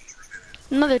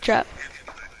 Another trap.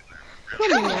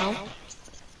 Come on now.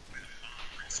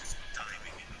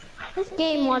 This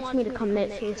game wants me to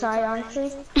commit suicide,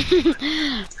 honestly.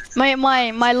 my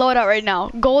loadout right now.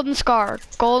 Golden scar,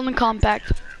 golden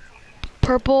compact,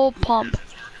 purple pump,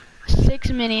 6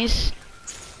 minis.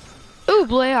 Ooh,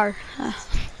 blue AR.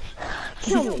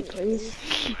 Kill me, please.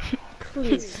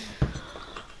 Please.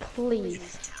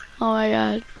 Please. Oh my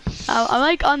god. I'm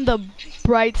like on the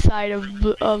bright side of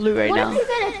loot right What now. if you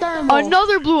get a thermal?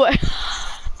 Another blue AR.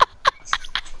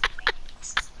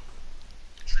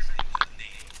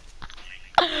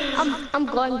 I'm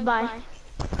going by.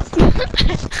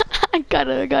 I got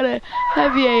a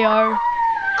heavy AR.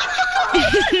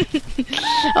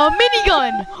 A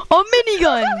minigun! A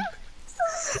minigun!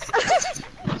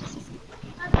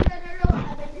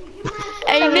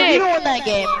 Hey You Nick! don't win that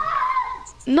game.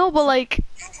 No, but like,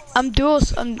 I'm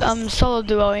solo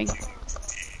duoing.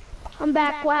 I'm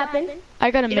back. What happened? I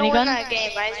got a You don't win minigun. that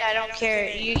game. I don't care.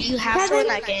 You have to win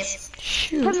that game.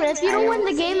 Shoot, Kevin, if you don't win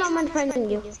the game, I'm unfriending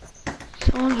you.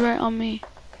 someone's right on me.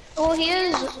 Well, he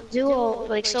is duo,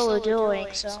 like solo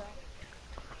duoing, so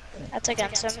that's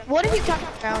against him. What if you come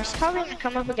now? He's probably gonna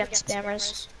come up against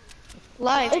spammers.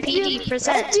 Live PD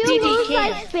presents If you PD lose King.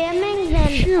 by spamming, then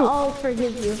Shoot. I'll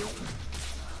forgive you.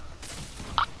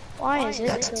 Why is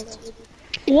it?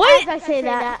 What? As I say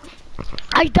that.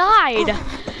 I died.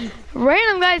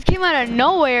 Random guys came out of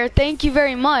nowhere. Thank you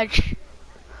very much.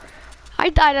 I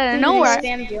died out of nowhere.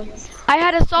 Spammed you. I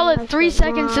had a solid 3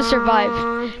 seconds to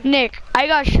survive. Nick, I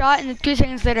got shot and 3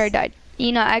 seconds later I died.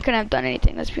 You know, I couldn't have done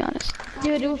anything, let's be honest.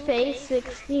 Doodoo face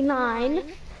 69.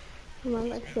 Come on,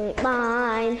 let's say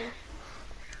mine.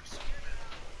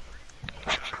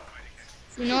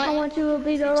 You know I what? want you to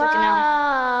be the Took an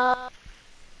L.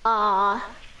 rock.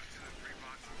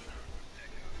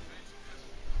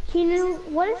 Keanu,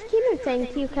 what is Keanu saying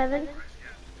to you, Kevin?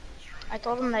 I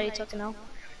told him that he took an L.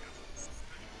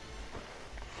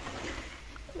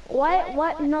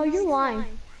 What? No, you're lying.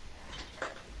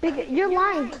 You're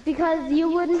lying because you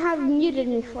wouldn't have muted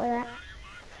me for that.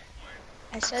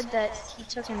 I said that he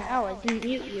took an L. I didn't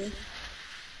mute you.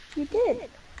 You did.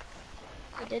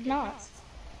 I did not.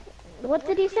 What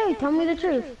did he say? Tell me the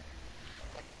truth.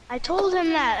 I told him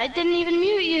that. I didn't even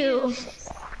mute you.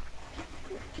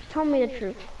 Tell me the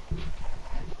truth.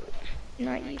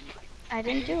 No, I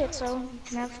didn't do it, so you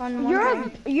can have fun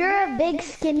wondering. You're a big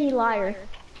skinny liar.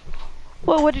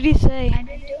 Well, what did he say?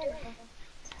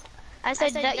 I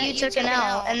said that you took an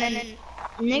L, and then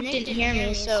Nick didn't hear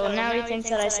me, so now he thinks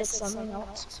that I said something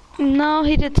else. No,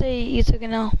 he did say you took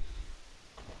an L.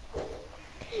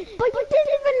 But you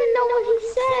didn't even know what he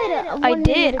said. I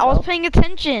did. I was paying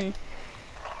attention.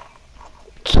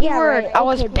 Keyword, right. I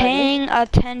was Okay, buddy. paying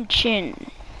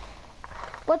attention.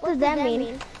 What does that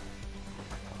mean?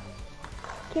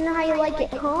 You know how you like it?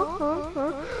 Huh?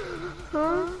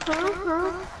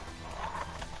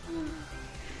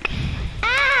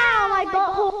 Ow, my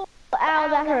butthole. Ow,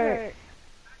 that hurt.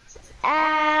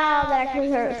 Ow, that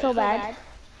actually hurt so bad.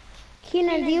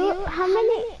 Keenan,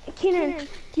 Keenan,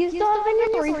 do you still have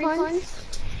any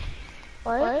refunds?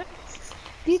 What?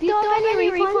 Do you still have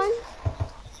any refunds?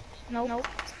 Nope.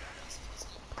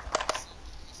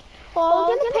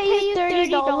 Well, I'm gonna pay you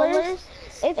 $30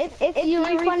 if you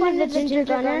refunded the ginger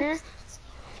gunner.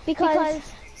 Because,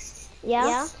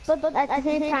 yeah, but at the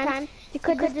same time, you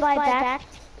could just buy back.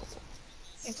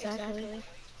 Exactly.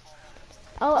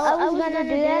 Oh, I was gonna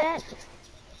do that,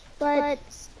 but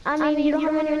I mean, you don't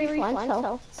have any refunds,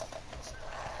 so.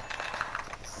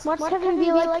 Watch Kevin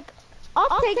be like,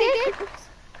 I'll take it.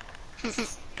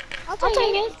 I'll take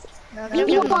it.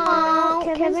 You won't,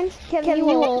 Kevin, you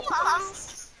won't.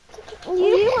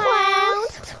 You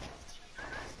won't.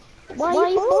 Why are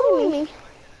you bullying me?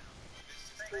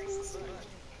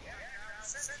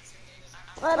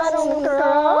 I don't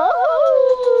know.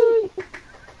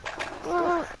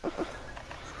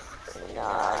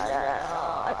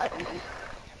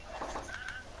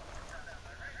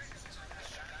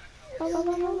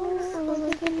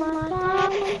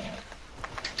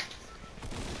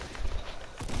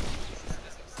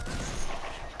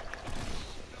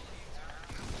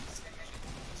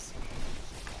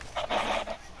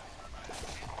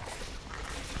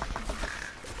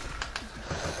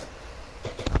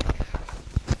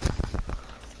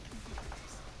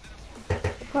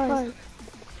 Fine.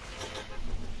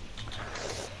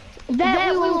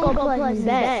 Bet we won't go Pleasant.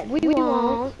 Bet we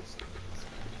won't.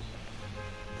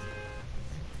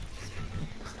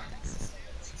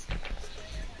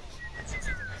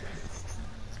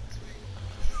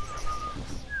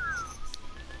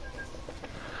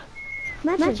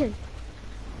 Imagine.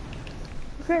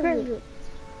 Crazy.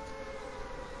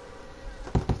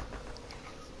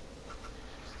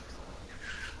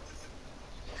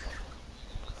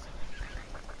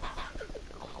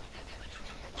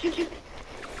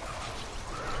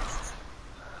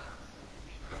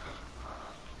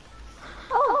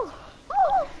 Oh!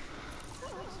 Oh!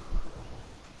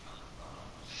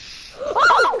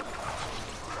 Oh!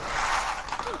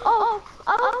 Oh!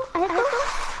 Oh! I hit them.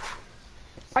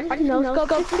 Are you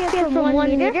no-scope from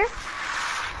 1 meter?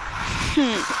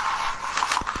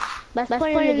 Best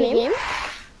player in the game?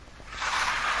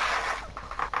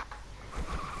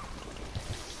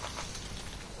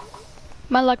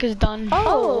 My luck is done.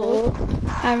 Oh!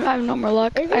 I have no more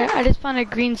luck. I just found a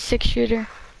green 6-shooter.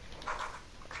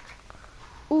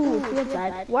 Ooh, feel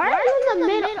bad. Why are you in the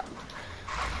middle?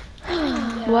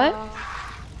 What?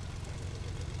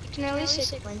 You can at least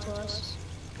explain to us.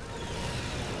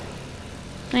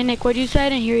 Hey Nick, what'd you say? I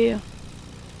didn't hear you.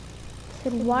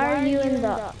 Why are you in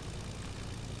the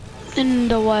In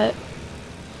the what?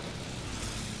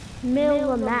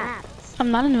 middle of the map?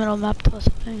 I'm not in the middle of the map, that's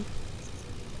the thing.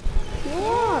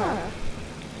 Yeah.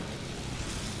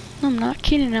 No, I'm not.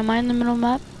 Keenan, am I in the middle of the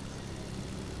map?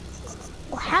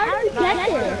 Well, how did you get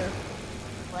there?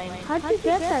 How'd you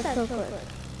get that so quick?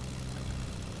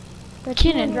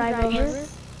 Keenan, Drive over?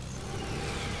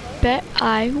 bet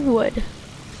I would.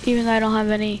 Even though I don't have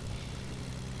any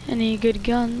good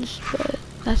guns, but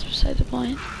that's beside the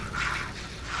point.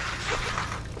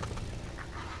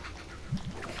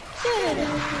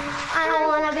 I don't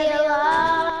want to be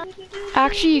alone.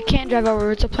 Actually, you can't drive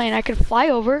over. It's a plane. I could fly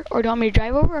over, or do you want me to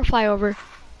drive over or fly over?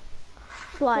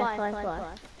 Fly.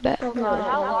 Bet. How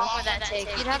long would that take?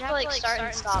 You'd have to like start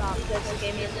and stop because the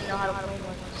game doesn't know how to play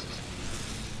one.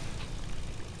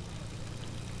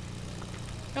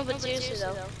 No, but seriously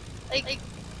though, like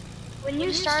when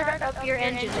you start up your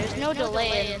engine, there's no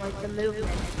delay in like the movement.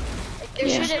 Like there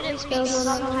should at least be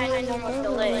some kind of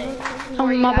delay.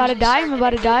 I'm about to die. I'm about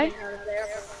to die.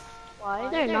 Why?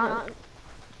 They're not.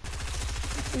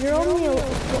 You're only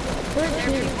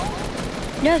 13.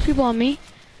 Yeah, there's people on me.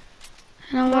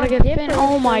 And I'm about to get pinned.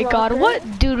 Oh my god,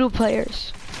 what doo-doo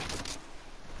players.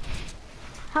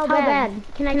 How bad?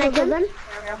 Can I kill them?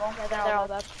 They're all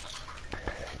bad.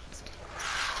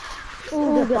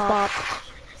 Ooh, good bop.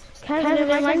 Kevin,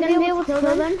 am I gonna be able to kill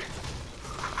them?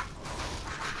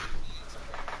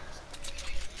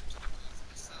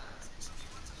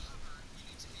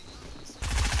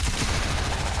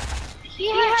 He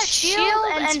had shield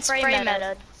and spray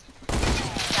method.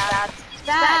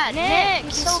 Bad. Nick,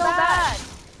 he's so bad.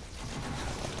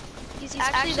 He's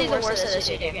actually the worst at this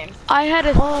video game. I had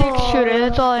a 6-shooter,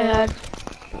 that's all I had.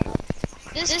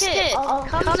 This kid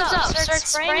comes up, starts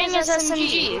spraying his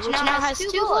SMG, which now has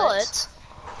 2 bullets.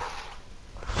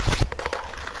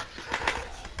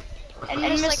 And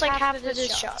missed like half of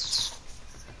his shots.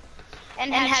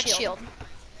 And had shield.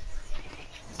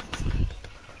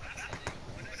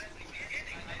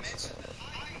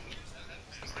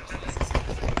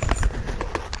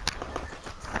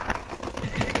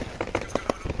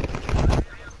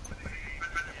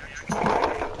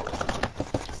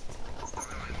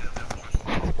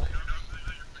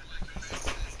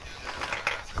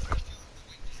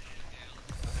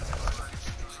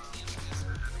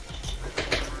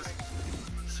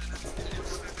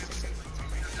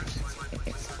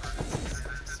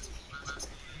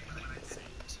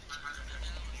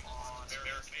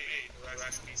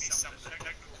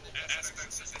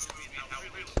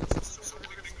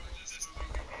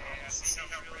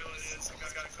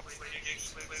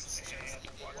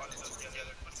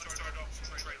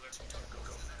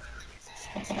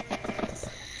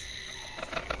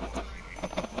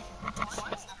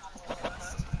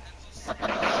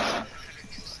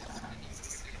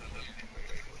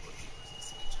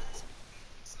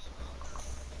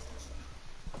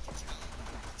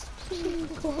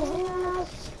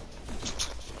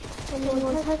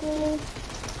 Anyone touch me?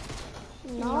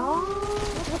 No.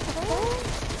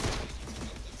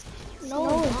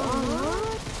 No, it's not.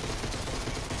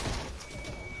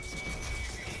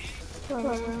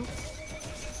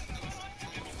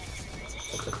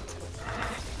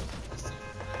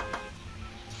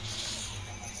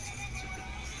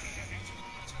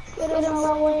 Get on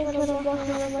my way to the bottom of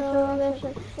my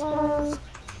television.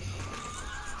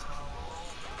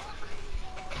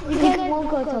 You guys won't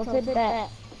go tilted, bet.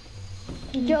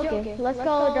 I'm joking. Let's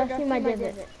go dusty my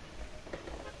divot.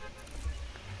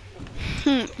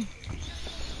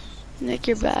 Nick,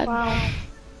 you're bad. Wow.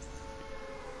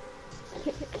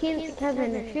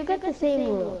 Kevin, if you get the same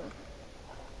rule.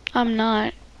 I'm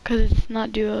not, because it's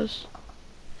not duos.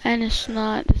 And it's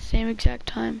not the same exact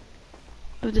time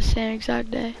of the same exact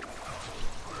day.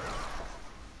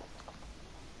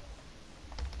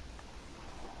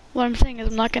 What I'm saying is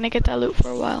I'm not going to get that loot for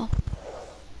a while.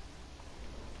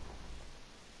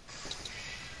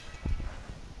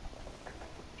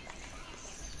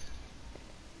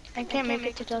 I can't make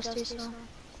it to Dusty, so.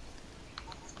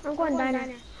 I'm going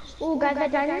diner. Ooh, guys,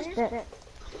 that diner's dead.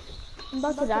 I'm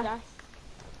about to die.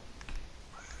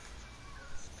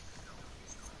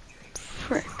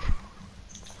 Frick.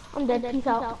 I'm dead. Peace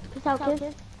out. Peace out,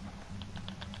 kids.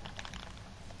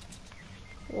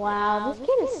 Wow, this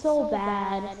kid is so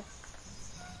bad.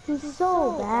 He's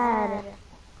so bad.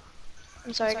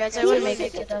 I'm sorry, guys, I wouldn't make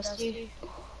it to Dusty.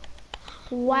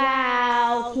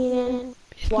 Wow, Keenan.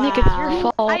 Wow. Nick, it's your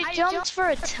fault. I jumped for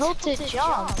a tilted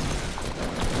jump.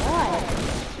 Why?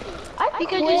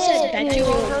 Because you said that you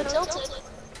will go tilted.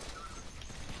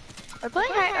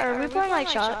 Are we playing like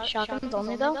shotguns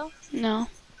only though? No.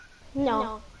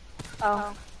 No.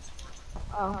 Oh.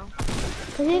 Oh.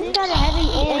 Cause he's got a heavy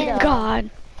ammo. God.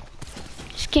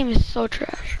 This game is so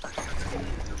trash.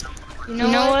 You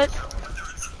know what?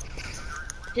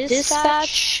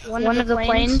 Dispatch one of the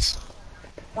planes.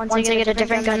 Once I get a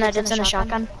different gun that isn't a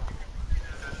shotgun.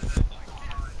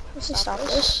 Let's just stop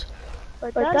this.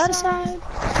 Put that aside.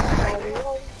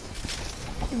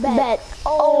 Bet.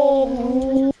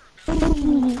 Oh.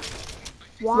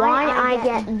 Why I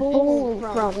get bullied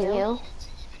from you?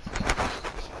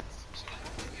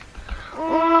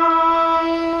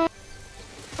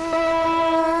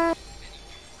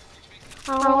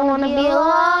 I want to be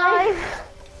alive.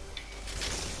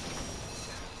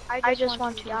 I just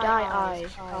want to die.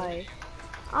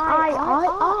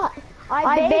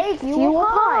 I beg you a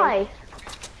pie.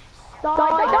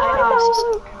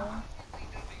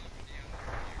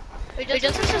 Wait,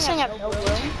 doesn't this thing have no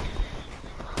bloom?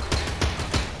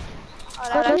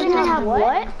 Doesn't it have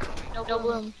what? No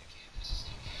bloom.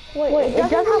 Wait, it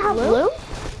doesn't have blue?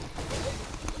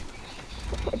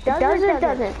 It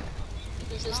doesn't.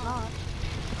 This is not.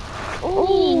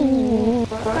 Ooh,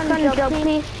 kind of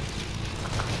jumpy.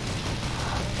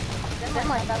 Been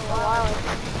like that for a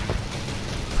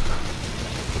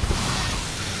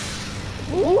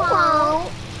while.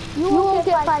 You won't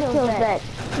get 5 kills back.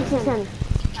 He's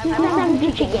on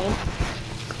Gucci game.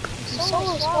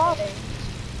 Solo squatting.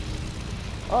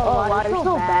 Oh, that's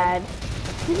so bad.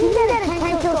 You can get a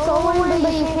 10 kill solo win,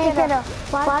 but you can't get a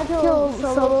 5 kill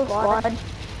solo squad game.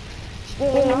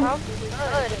 Good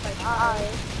if I die.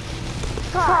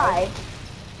 Try.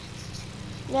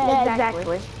 Yeah,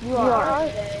 exactly. You are.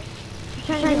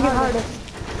 You're trying your hardest.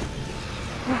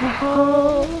 Where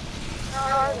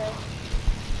are they?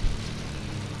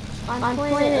 On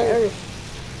planet Earth.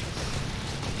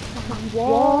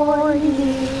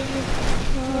 Warning.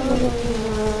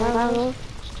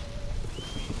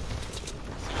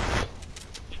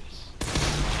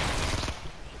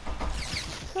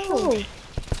 Oh,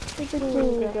 Excuse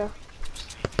me?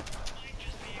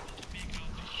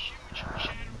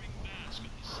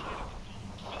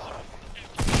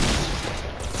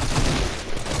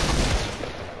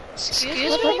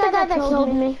 what's the guy that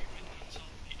killed me?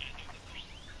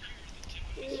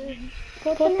 I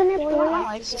don't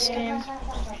like this game.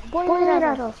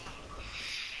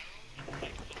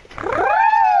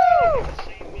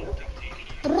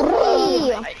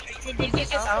 Did you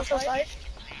get Alpha Fight?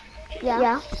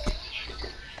 Yeah.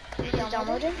 Did you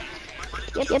download it?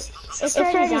 Yep. It's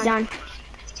already done.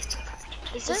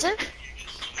 Is it?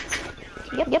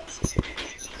 Yep.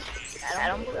 I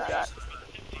don't believe that.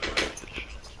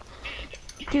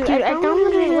 Dude, I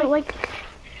downloaded it like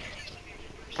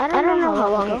I don't know how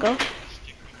long ago.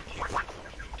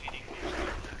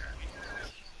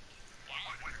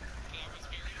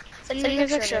 Send me a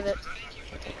picture of it.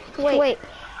 Wait.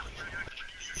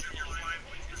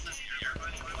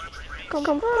 Come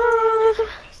on.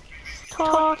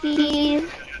 Talkies.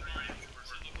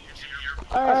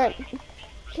 Alright.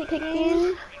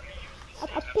 Taking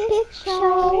a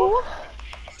picture.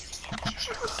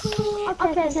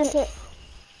 Okay, send it.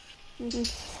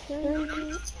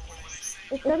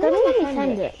 It doesn't let me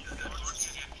send it.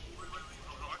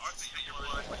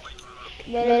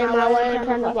 Then I want to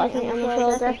turn the button on the full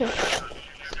aggressive.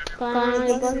 Find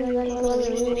the button and then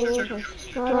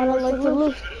go I don't like to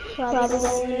lose. Probably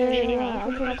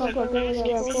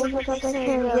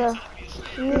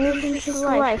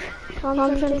life.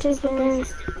 Concentration.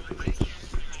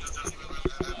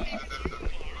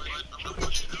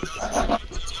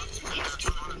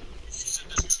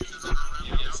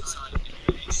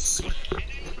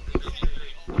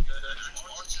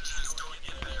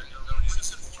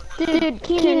 Dude,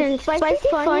 Keenan, spicy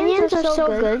Funyuns are so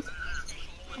good.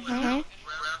 Mhm.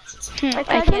 I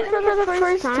tried them for the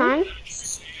first time.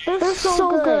 They're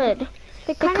so good.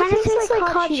 They kind of taste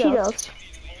like hot Cheetos.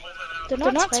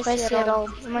 They're not spicy at all,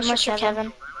 unless you're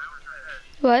Kevin.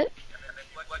 What?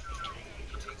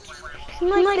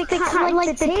 Like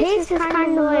the taste is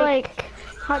kind of like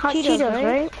hot Cheetos,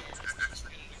 right?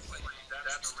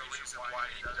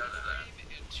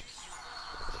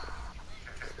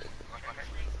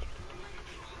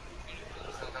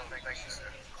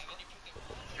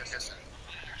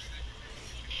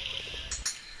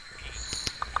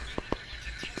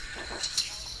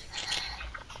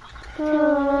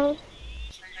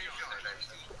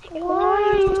 Why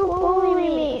are you bullying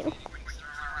me?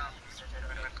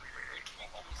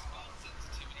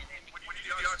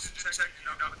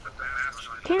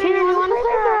 Keenan, you want to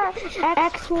play the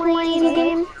X-Plane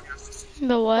game?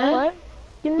 The what?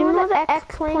 You know the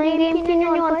X-Plane game, Keenan, you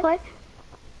want to play?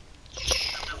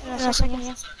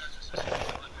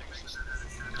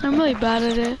 I'm really bad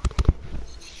at it.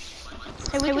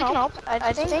 Hey, we can help.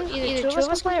 I think either two of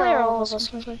us can play or all of us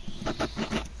can play.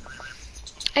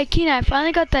 Hey, Keenan, I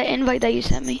finally got that invite that you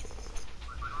sent me.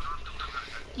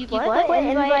 You What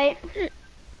invite?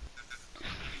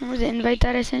 Remember the invite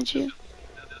that I sent you?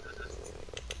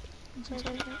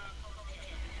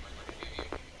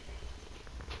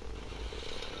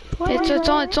 It's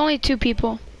only 2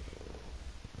 people.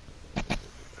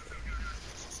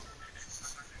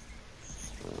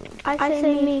 I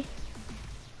say me.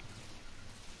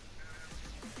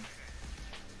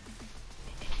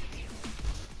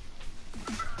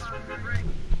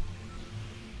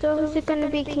 So who's it gonna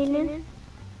be, Keenan?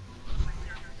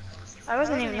 I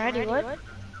wasn't even ready, what?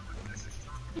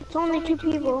 It's only 2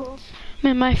 people.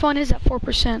 Man, my phone is at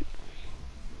 4%.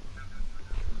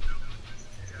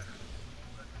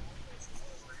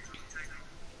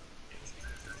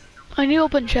 I need to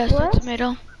open chest What? at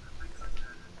tomato.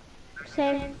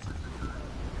 Same.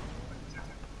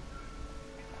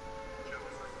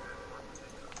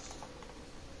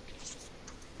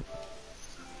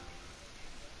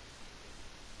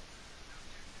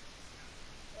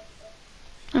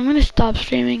 I'm gonna stop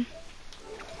streaming.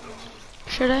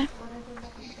 Should I?